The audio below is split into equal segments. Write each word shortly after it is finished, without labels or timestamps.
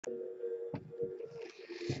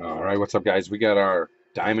All right, what's up, guys? We got our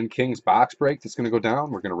Diamond Kings box break that's going to go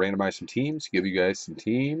down. We're going to randomize some teams, give you guys some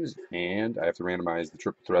teams, and I have to randomize the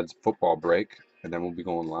Triple Threads football break, and then we'll be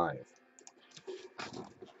going live.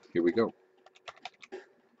 Here we go.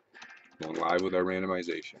 Going live with our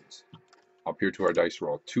randomizations. Up here to our dice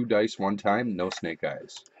roll. 2 dice, 1 time, no snake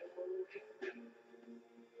eyes.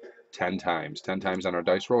 10 times. 10 times on our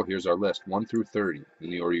dice roll. Here's our list, 1 through 30, in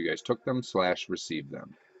the order you guys took them / received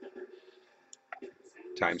them.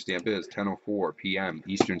 Timestamp is 10:04 p.m.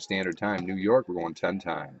 Eastern Standard Time, New York. We're going 10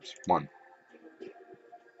 times. 1.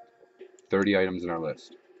 30 items in our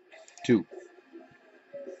list. 2.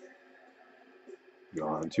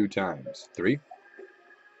 Gone 2 times. 3.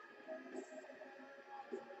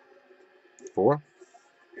 4.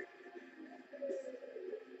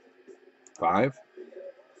 5.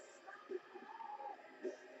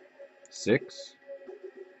 6.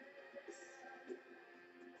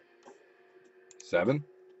 7.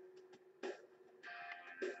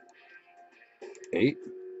 8.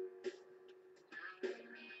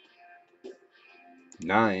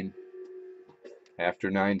 9.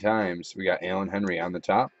 After 9 times, we got Allen Henry on the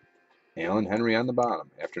top, Allen Henry on the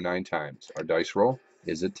bottom after 9 times. Our dice roll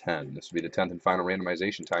is a 10. This will be the 10th and final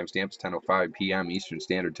randomization. Timestamp is 10:05 p.m. Eastern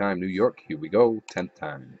Standard Time, New York. Here we go, 10th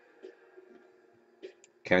time.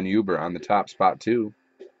 Ken Huber on the top, spot 2.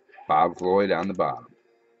 Bob Floyd on the bottom.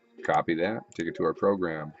 Copy that, take it to our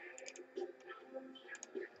program.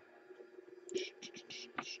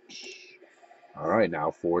 All right, now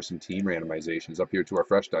for some team randomizations. Up here to our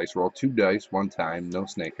fresh dice roll. 2 dice, 1 time, no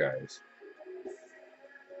snake eyes.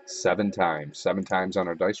 7 times. 7 times on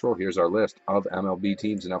our dice roll. Here's our list of MLB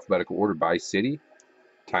teams in alphabetical order by city.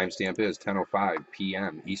 Timestamp is 10:05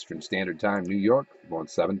 p.m. Eastern Standard Time, New York. We're going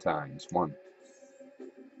 7 times. 1.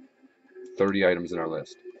 30 items in our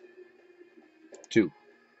list. 2.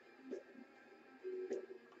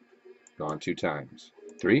 Gone 2 times.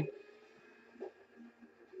 3.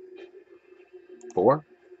 4.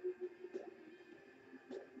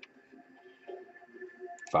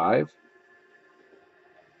 5.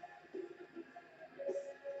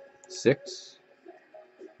 6.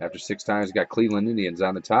 After 6 times, we got Cleveland Indians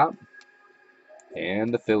on the top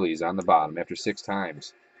and the Phillies on the bottom. After 6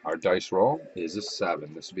 times, our dice roll is a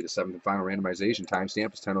 7. This will be the 7th and final randomization.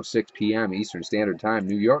 Timestamp is 10:06 p.m. Eastern Standard Time,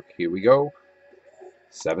 New York. Here we go.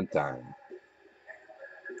 7th time.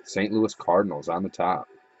 St. Louis Cardinals on the top.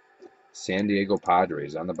 San Diego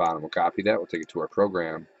Padres on the bottom. We'll copy that. We'll take it to our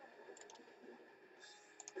program.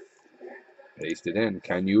 Paste it in.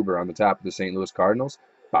 Ken Huber on the top of the St. Louis Cardinals.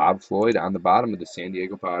 Bob Floyd on the bottom of the San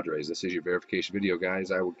Diego Padres. This is your verification video,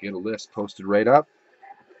 guys. I will get a list posted right up,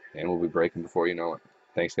 and we'll be breaking before you know it.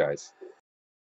 Thanks, guys.